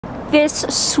This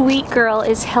sweet girl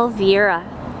is Helerva.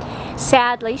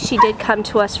 Sadly, she did come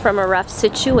to us from a rough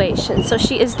situation, so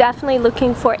she is definitely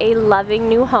looking for a loving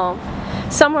new home.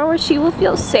 Somewhere where she will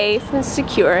feel safe and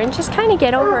secure and just kind of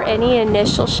get over any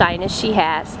initial shyness she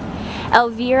has.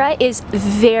 Elvira is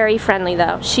very friendly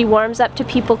though. She warms up to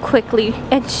people quickly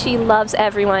and she loves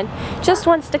everyone. Just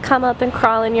wants to come up and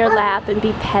crawl in your lap and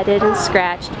be petted and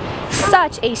scratched.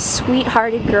 Such a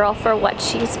sweet-hearted girl for what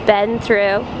she's been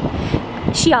through.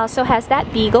 She also has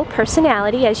that beagle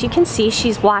personality. As you can see,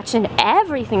 she's watching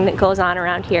everything that goes on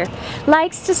around here.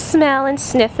 Likes to smell and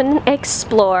sniff and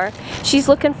explore. She's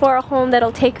looking for a home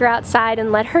that'll take her outside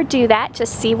and let her do that,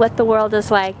 just see what the world is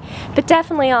like. But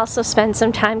definitely also spend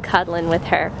some time cuddling with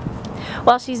her.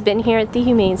 While she's been here at the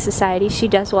Humane Society, she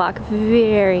does walk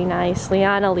very nicely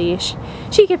on a leash.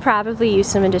 She could probably use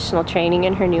some additional training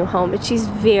in her new home, but she's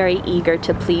very eager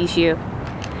to please you.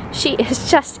 She is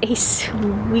just a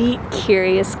sweet,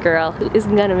 curious girl who is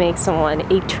going to make someone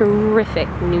a terrific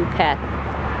new pet.